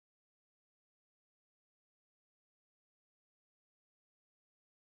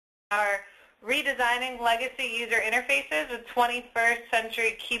Our Redesigning Legacy User Interfaces with 21st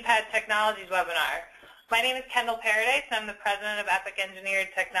Century Keypad Technologies webinar. My name is Kendall Paradise, and I'm the president of Epec Engineered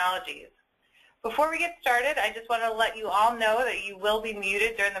Technologies. Before we get started, I just want to let you all know that you will be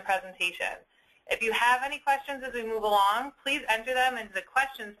muted during the presentation. If you have any questions as we move along, please enter them into the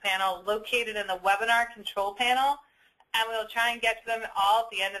questions panel located in the webinar control panel, and we'll try and get to them all at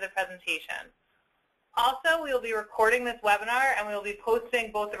the end of the presentation. Also, we will be recording this webinar, and we will be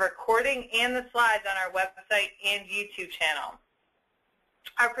posting both the recording and the slides on our website and YouTube channel.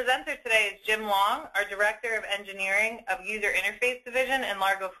 Our presenter today is Jim Long, our Director of Engineering of User Interface Division in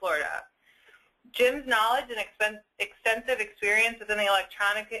Largo, Florida. Jim's knowledge and extensive experience within the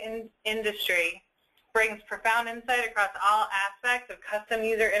electronic industry brings profound insight across all aspects of custom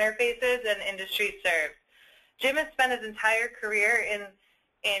user interfaces and industries served. Jim has spent his entire career in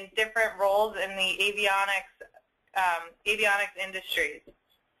different roles in the avionics industries.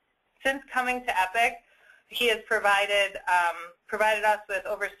 Since coming to Epec, he has provided us with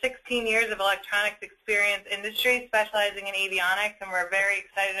over 16 years of electronics experience industry specializing in avionics, and we're very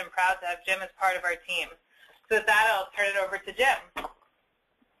excited and proud to have Jim as part of our team. So with that, I'll turn it over to Jim.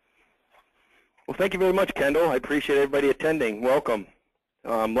 Well, thank you very much, Kendall. I appreciate everybody attending. Welcome.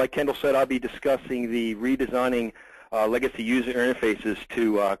 Like Kendall said, I'll be discussing the redesigning legacy user interfaces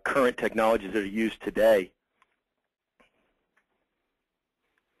to current technologies that are used today.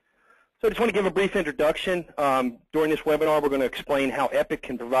 So I just want to give a brief introduction. During this webinar, we're going to explain how Epec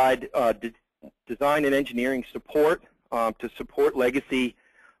can provide design and engineering support to support legacy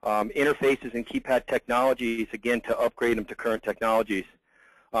interfaces and keypad technologies, again, to upgrade them to current technologies.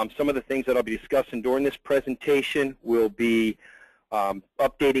 Some of the things that I'll be discussing during this presentation will be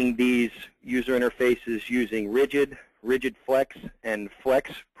updating these user interfaces using rigid flex, and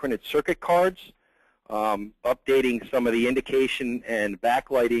flex printed circuit cards, updating some of the indication and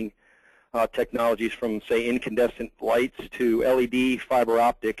backlighting technologies from, say, incandescent lights to LED, fiber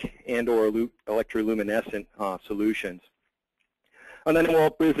optic, and or electroluminescent solutions. And then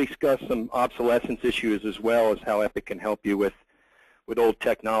we'll briefly discuss some obsolescence issues as well as how Epec can help you with old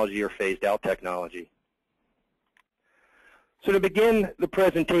technology or phased out technology. So to begin the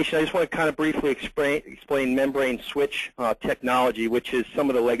presentation, I just want to kind of briefly explain membrane switch technology, which is some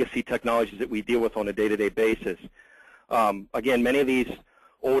of the legacy technologies that we deal with on a day-to-day basis. Again, many of these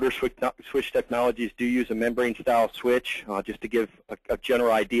older switch technologies do use a membrane-style switch. Just to give a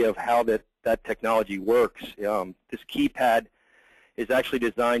general idea of how that technology works, this keypad is actually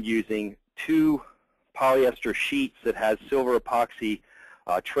designed using two polyester sheets that has silver epoxy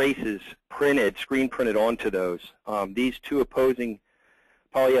traces screen printed onto those. These two opposing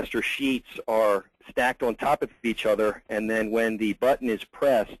polyester sheets are stacked on top of each other, and then when the button is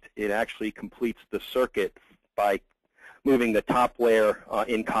pressed, it actually completes the circuit by moving the top layer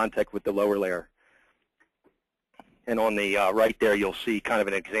in contact with the lower layer. And on the right there, you'll see kind of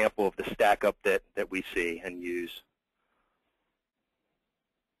an example of the stack up that we see and use.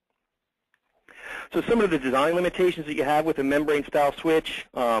 So some of the design limitations that you have with a membrane-style switch,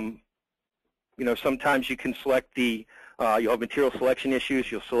 sometimes you can select you'll have material selection issues.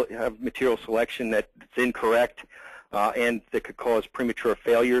 You'll have material selection that's incorrect, and that could cause premature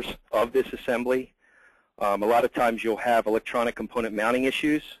failures of this assembly. A lot of times you'll have electronic component mounting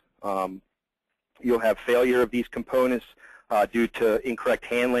issues. You'll have failure of these components due to incorrect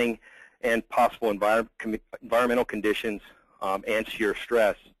handling and possible environmental conditions and shear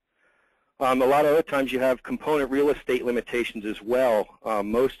stress. A lot of other times you have component real estate limitations as well.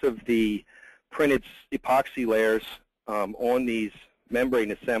 Most of the printed epoxy layers on these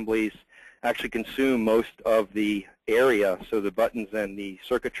membrane assemblies actually consume most of the area, so the buttons and the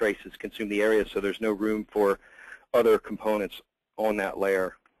circuit traces consume the area, so there's no room for other components on that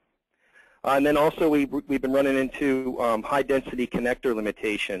layer. And then also we've been running into high-density connector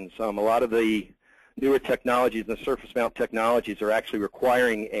limitations. A lot of the newer technologies and the surface mount technologies are actually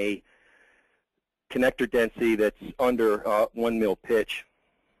requiring a connector density that's under 1 mil pitch.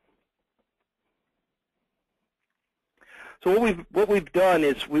 So what we've done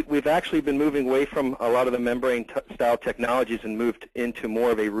is we've actually been moving away from a lot of the membrane-style technologies and moved into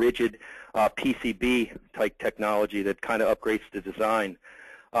more of a rigid PCB-type technology that kind of upgrades the design.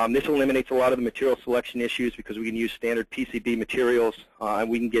 This eliminates a lot of the material selection issues because we can use standard PCB materials, and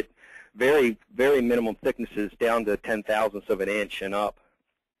we can get very, very minimum thicknesses down to 0.010 of an inch and up.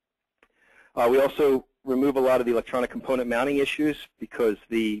 We also remove a lot of the electronic component mounting issues because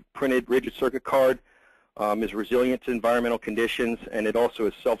the printed rigid circuit card is resilient to environmental conditions, and it also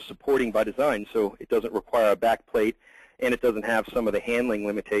is self-supporting by design, so it doesn't require a back plate, and it doesn't have some of the handling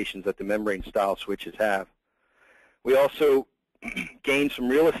limitations that the membrane-style switches have. We also gain some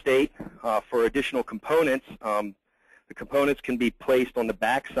real estate for additional components. The components can be placed on the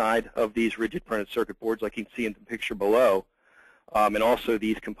back side of these rigid printed circuit boards like you can see in the picture below. And also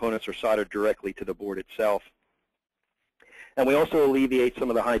these components are soldered directly to the board itself. And we also alleviate some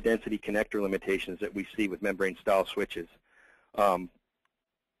of the high density connector limitations that we see with membrane style switches.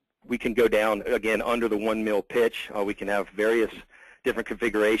 We can go down, again, under the 1 mil pitch. We can have various different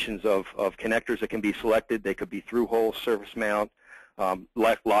configurations of connectors that can be selected. They could be through-hole, surface mount,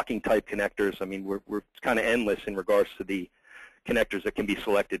 locking type connectors. I mean, we're kind of endless in regards to the connectors that can be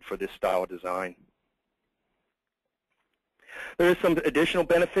selected for this style of design. There is some additional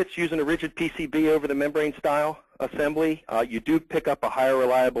benefits using a rigid PCB over the membrane style assembly. You do pick up a higher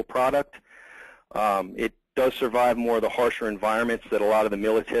reliable product. It does survive more of the harsher environments that a lot of the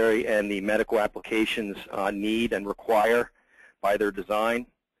military and the medical applications need and require by their design.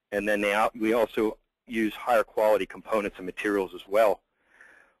 And then we also use higher quality components and materials as well.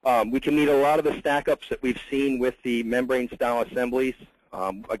 We can meet a lot of the stack-ups that we've seen with the membrane style assemblies.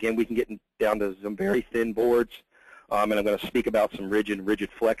 Again, we can get down to some very thin boards. And I'm going to speak about some rigid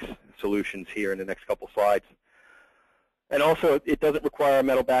flex solutions here in the next couple slides. And also, it doesn't require a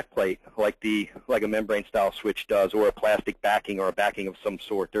metal backplate like a membrane style switch does, or a plastic backing or a backing of some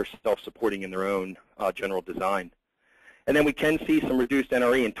sort. They're self-supporting in their own general design. And then we can see some reduced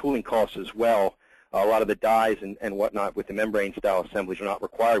NRE and tooling costs as well. A lot of the dies and whatnot with the membrane style assemblies are not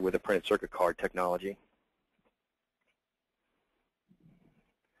required with the printed circuit card technology.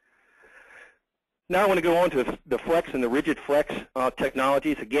 Now I want to go on to the flex and the rigid flex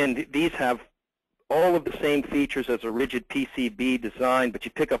technologies. Again, these have all of the same features as a rigid PCB design, but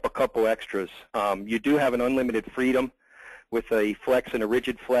you pick up a couple extras. You do have an unlimited freedom with a flex and a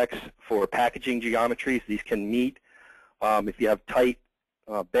rigid flex for packaging geometries. These can meet, if you have tight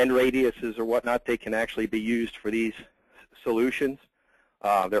bend radiuses or whatnot, they can actually be used for these solutions.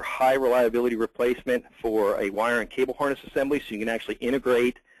 They're high reliability replacement for a wire and cable harness assembly, so you can actually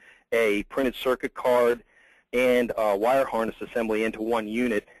integrate a printed circuit card and a wire harness assembly into one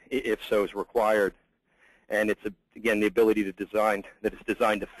unit if so is required. And it's, again, the ability to design that it's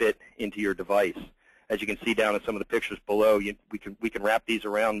designed to fit into your device. As you can see down in some of the pictures below, we can wrap these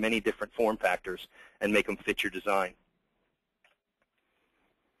around many different form factors and make them fit your design.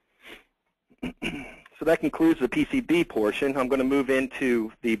 So that concludes the PCB portion. I'm going to move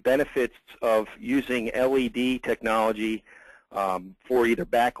into the benefits of using LED technology for either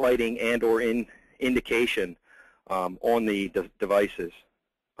backlighting and or indication on the devices.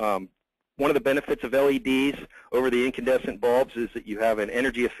 One of the benefits of LEDs over the incandescent bulbs is that you have an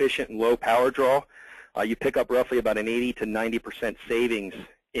energy efficient and low power draw. You pick up roughly about an 80 to 90% savings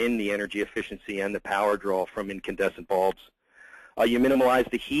in the energy efficiency and the power draw from incandescent bulbs. You minimize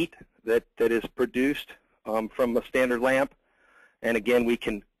the heat that is produced from a standard lamp. And again, we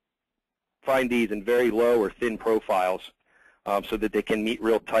can find these in very low or thin profiles so that they can meet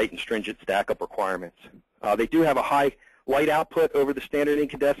real tight and stringent stack-up requirements. They do have a high light output over the standard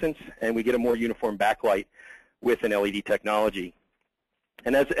incandescents, and we get a more uniform backlight with an LED technology.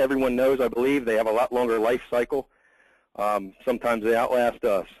 And as everyone knows, I believe, they have a lot longer life cycle. Sometimes they outlast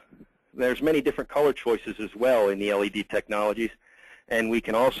us. There's many different color choices as well in the LED technologies, and we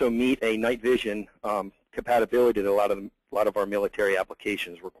can also meet a night vision compatibility that a lot of our military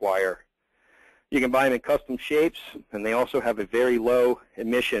applications require. You can buy them in custom shapes, and they also have a very low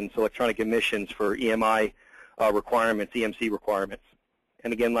emissions, electronic emissions for EMI requirements, EMC requirements.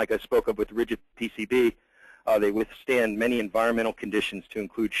 And again, like I spoke of with rigid PCB, they withstand many environmental conditions to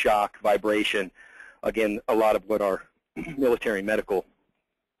include shock, vibration, again, a lot of what our military and medical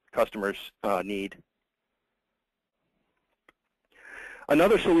customers need.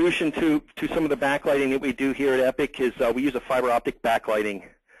 Another solution to some of the backlighting that we do here at Epec is we use a fiber optic backlighting.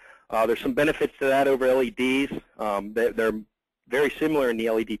 There's some benefits to that over LEDs. They're very similar in the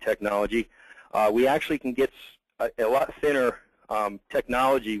LED technology. We actually can get a lot thinner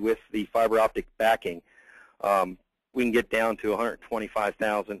technology with the fiber optic backing. We can get down to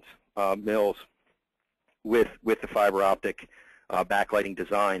 125,000 mils with the fiber optic backlighting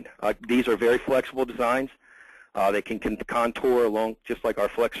design. These are very flexible designs. They can contour along just like our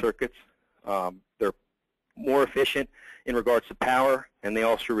flex circuits. They're more efficient in regards to power, and they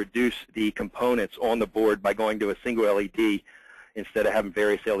also reduce the components on the board by going to a single LED instead of having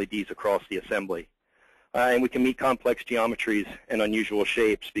various LEDs across the assembly. And we can meet complex geometries and unusual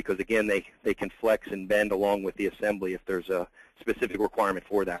shapes because, again, they can flex and bend along with the assembly if there's a specific requirement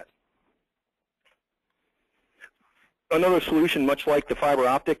for that. Another solution, much like the fiber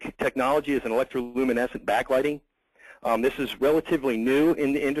optic technology, is an electroluminescent backlighting. This is relatively new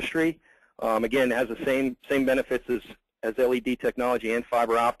in the industry. Again, it has the same benefits as LED technology and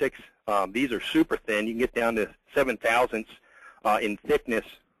fiber optics. These are super thin. You can get down to 7/1000ths in thickness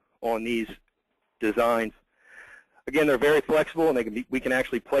on these designs. Again, they're very flexible, and we can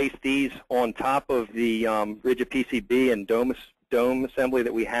actually place these on top of the rigid PCB and dome assembly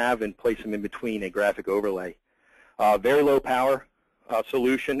that we have and place them in between a graphic overlay. Very low power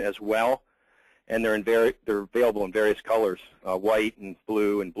solution as well, and they're available in various colors, white and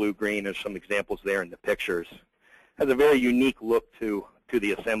blue-green. There's some examples there in the pictures. Has a very unique look to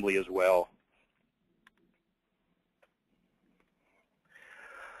the assembly as well.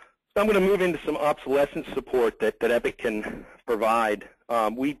 So I'm going to move into some obsolescence support that Epec can provide.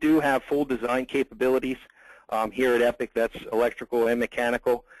 We do have full design capabilities here at Epec. That's electrical and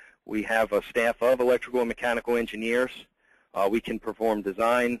mechanical. We have a staff of electrical and mechanical engineers. We can perform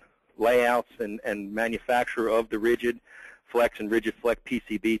design, layouts, and manufacture of the rigid flex and rigid flex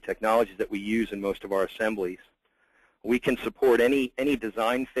PCB technologies that we use in most of our assemblies. We can support any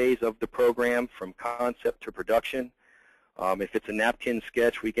design phase of the program from concept to production. If it's a napkin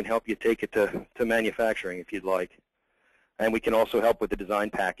sketch, we can help you take it to manufacturing if you'd like. And we can also help with the design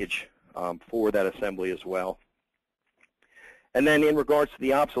package for that assembly as well. And then in regards to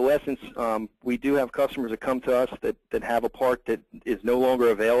the obsolescence, we do have customers that come to us that have a part that is no longer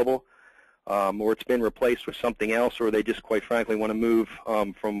available, or it's been replaced with something else, or they just quite frankly want to move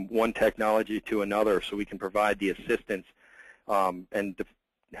from one technology to another, so we can provide the assistance and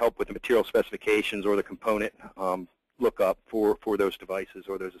help with the material specifications or the component lookup for those devices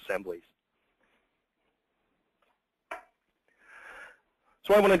or those assemblies.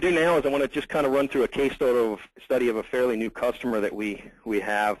 So what I want to do now is I want to just kind of run through a case study of a fairly new customer that we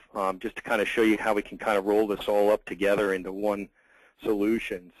have, just to kind of show you how we can kind of roll this all up together into one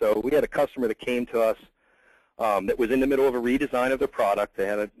solution. So we had a customer that came to us that was in the middle of a redesign of their product. They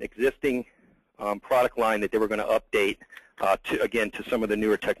had an existing product line that they were going to update to some of the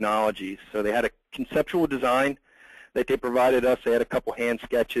newer technologies. So they had a conceptual design that they provided us. They had a couple hand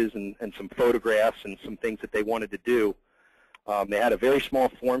sketches and some photographs and some things that they wanted to do. They had a very small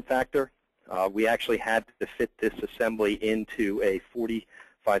form factor. We actually had to fit this assembly into a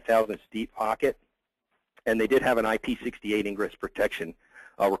 45,000 deep pocket, and they did have an IP68 ingress protection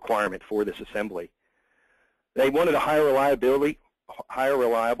requirement for this assembly. They wanted a higher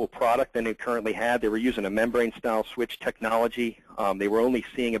reliable product than they currently had. They were using a membrane-style switch technology. They were only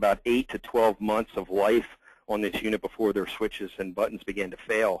seeing about 8 to 12 months of life on this unit before their switches and buttons began to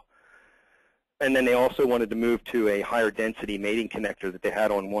fail. And then they also wanted to move to a higher density mating connector that they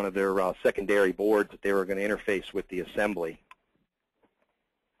had on one of their secondary boards that they were going to interface with the assembly.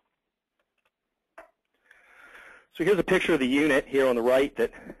 So here's a picture of the unit here on the right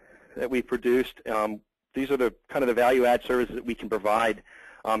that we produced. These are the kind of the value add services that we can provide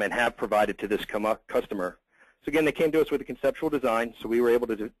and have provided to this customer. So again, they came to us with a conceptual design, so we were able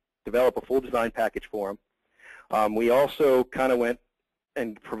to develop a full design package for them. We also kind of went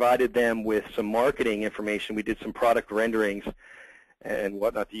and provided them with some marketing information. We did some product renderings and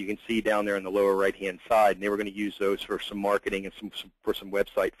whatnot that you can see down there in the lower right-hand side, and they were going to use those for some marketing and for some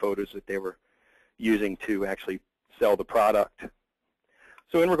website photos that they were using to actually sell the product.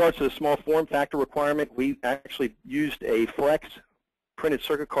 So in regards to the small form factor requirement, we actually used a flex printed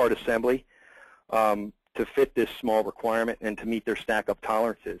circuit card assembly to fit this small requirement and to meet their stack-up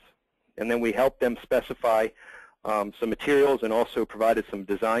tolerances. And then we helped them specify some materials and also provided some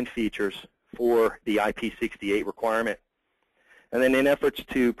design features for the IP68 requirement. And then in efforts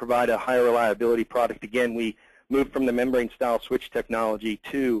to provide a higher reliability product, again, we moved from the membrane-style switch technology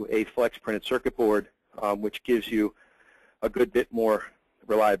to a flex printed circuit board, which gives you a good bit more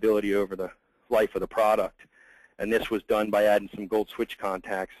reliability over the life of the product. And this was done by adding some gold switch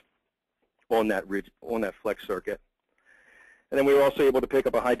contacts on that flex circuit. And then we were also able to pick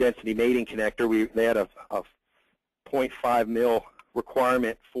up a high-density mating connector. They had a 0.5 mil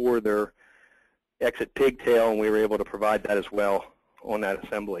requirement for their exit pigtail, and we were able to provide that as well on that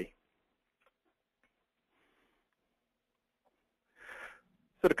assembly.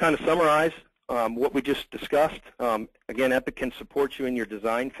 So to kind of summarize what we just discussed, again, Epec can support you in your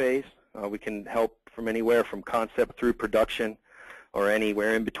design phase. We can help from anywhere from concept through production or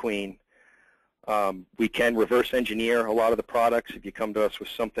anywhere in between. We can reverse engineer a lot of the products. If you come to us with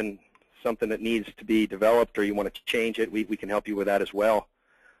something that needs to be developed or you want to change it, we can help you with that as well.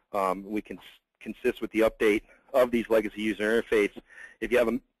 We can assist with the update of these legacy user interface. If you have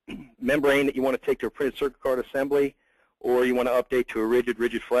a membrane that you want to take to a printed circuit card assembly, or you want to update to a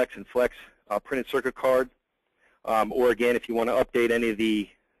rigid flex and flex printed circuit card, or again, if you want to update any of the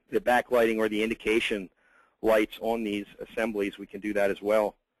backlighting or the indication lights on these assemblies, we can do that as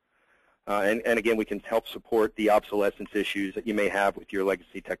well. And again, we can help support the obsolescence issues that you may have with your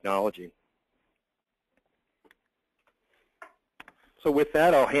legacy technology. So with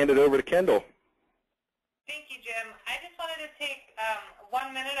that, I'll hand it over to Kendall. Thank you, Jim. I just wanted to take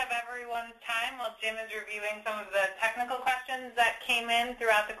 1 minute of everyone's time while Jim is reviewing some of the technical questions that came in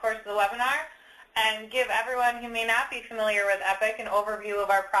throughout the course of the webinar and give everyone who may not be familiar with Epec an overview of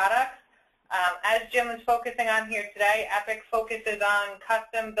our products. As Jim was focusing on here today, Epec focuses on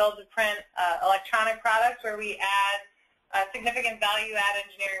custom build-to-print electronic products where we add significant value-add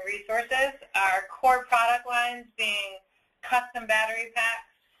engineering resources. Our core product lines being custom battery packs,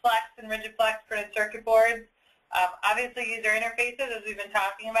 flex and rigid flex printed circuit boards, obviously user interfaces, as we've been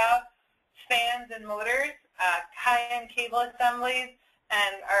talking about, fans and motors, high-end cable assemblies,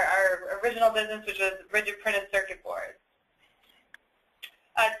 and our original business, which was rigid printed circuit boards.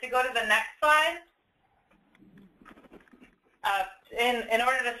 To go to the next slide, in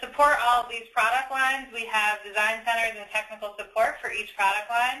order to support all of these product lines, we have design centers and technical support for each product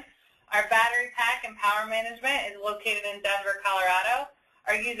line. Our battery pack and power management is located in Denver, Colorado.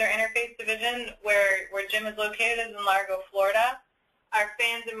 Our user interface division, where Jim is located, is in Largo, Florida. Our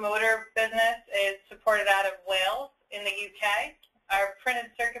fans and motor business is supported out of Wales in the UK. Our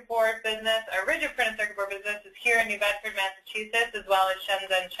printed circuit board business, our rigid printed circuit board business is here in New Bedford, Massachusetts, as well as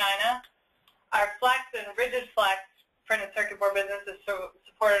Shenzhen, China. Our flex and rigid flex printed circuit board business is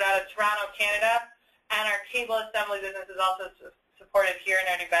supported out of Toronto, Canada. And our cable assembly business is also supported here in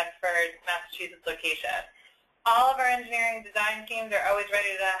our New Bedford, Massachusetts location. All of our engineering design teams are always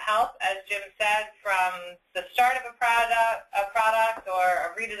ready to help, as Jim said, from the start of a product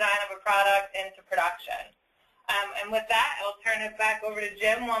or a redesign of a product into production. And with that, I'll turn it back over to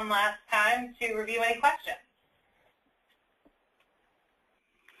Jim one last time to review any questions.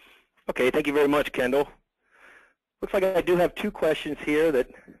 Okay, thank you very much, Kendall. Looks like I do have 2 questions here that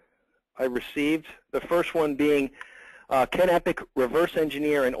I received. The first one being, can Epec reverse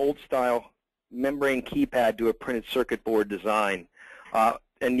engineer an old-style membrane keypad to a printed circuit board design?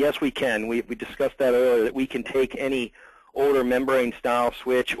 And yes, we can. We discussed that earlier, that we can take any older membrane-style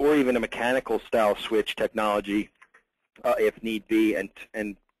switch or even a mechanical-style switch technology, if need be,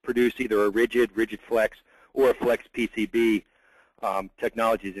 and produce either a rigid flex, or a flex PCB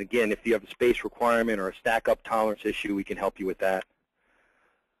technologies. And again, if you have a space requirement or a stack-up tolerance issue, we can help you with that.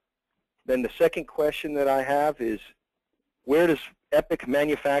 Then the second question that I have is, where does Epec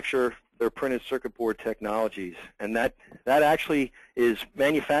manufacture their printed circuit board technologies? And that actually is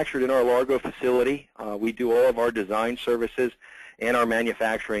manufactured in our Largo facility. We do all of our design services and our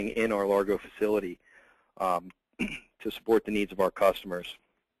manufacturing in our Largo facility to support the needs of our customers.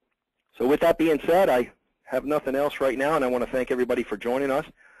 So with that being said, I have nothing else right now, and I want to thank everybody for joining us,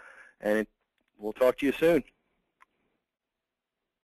 and we'll talk to you soon.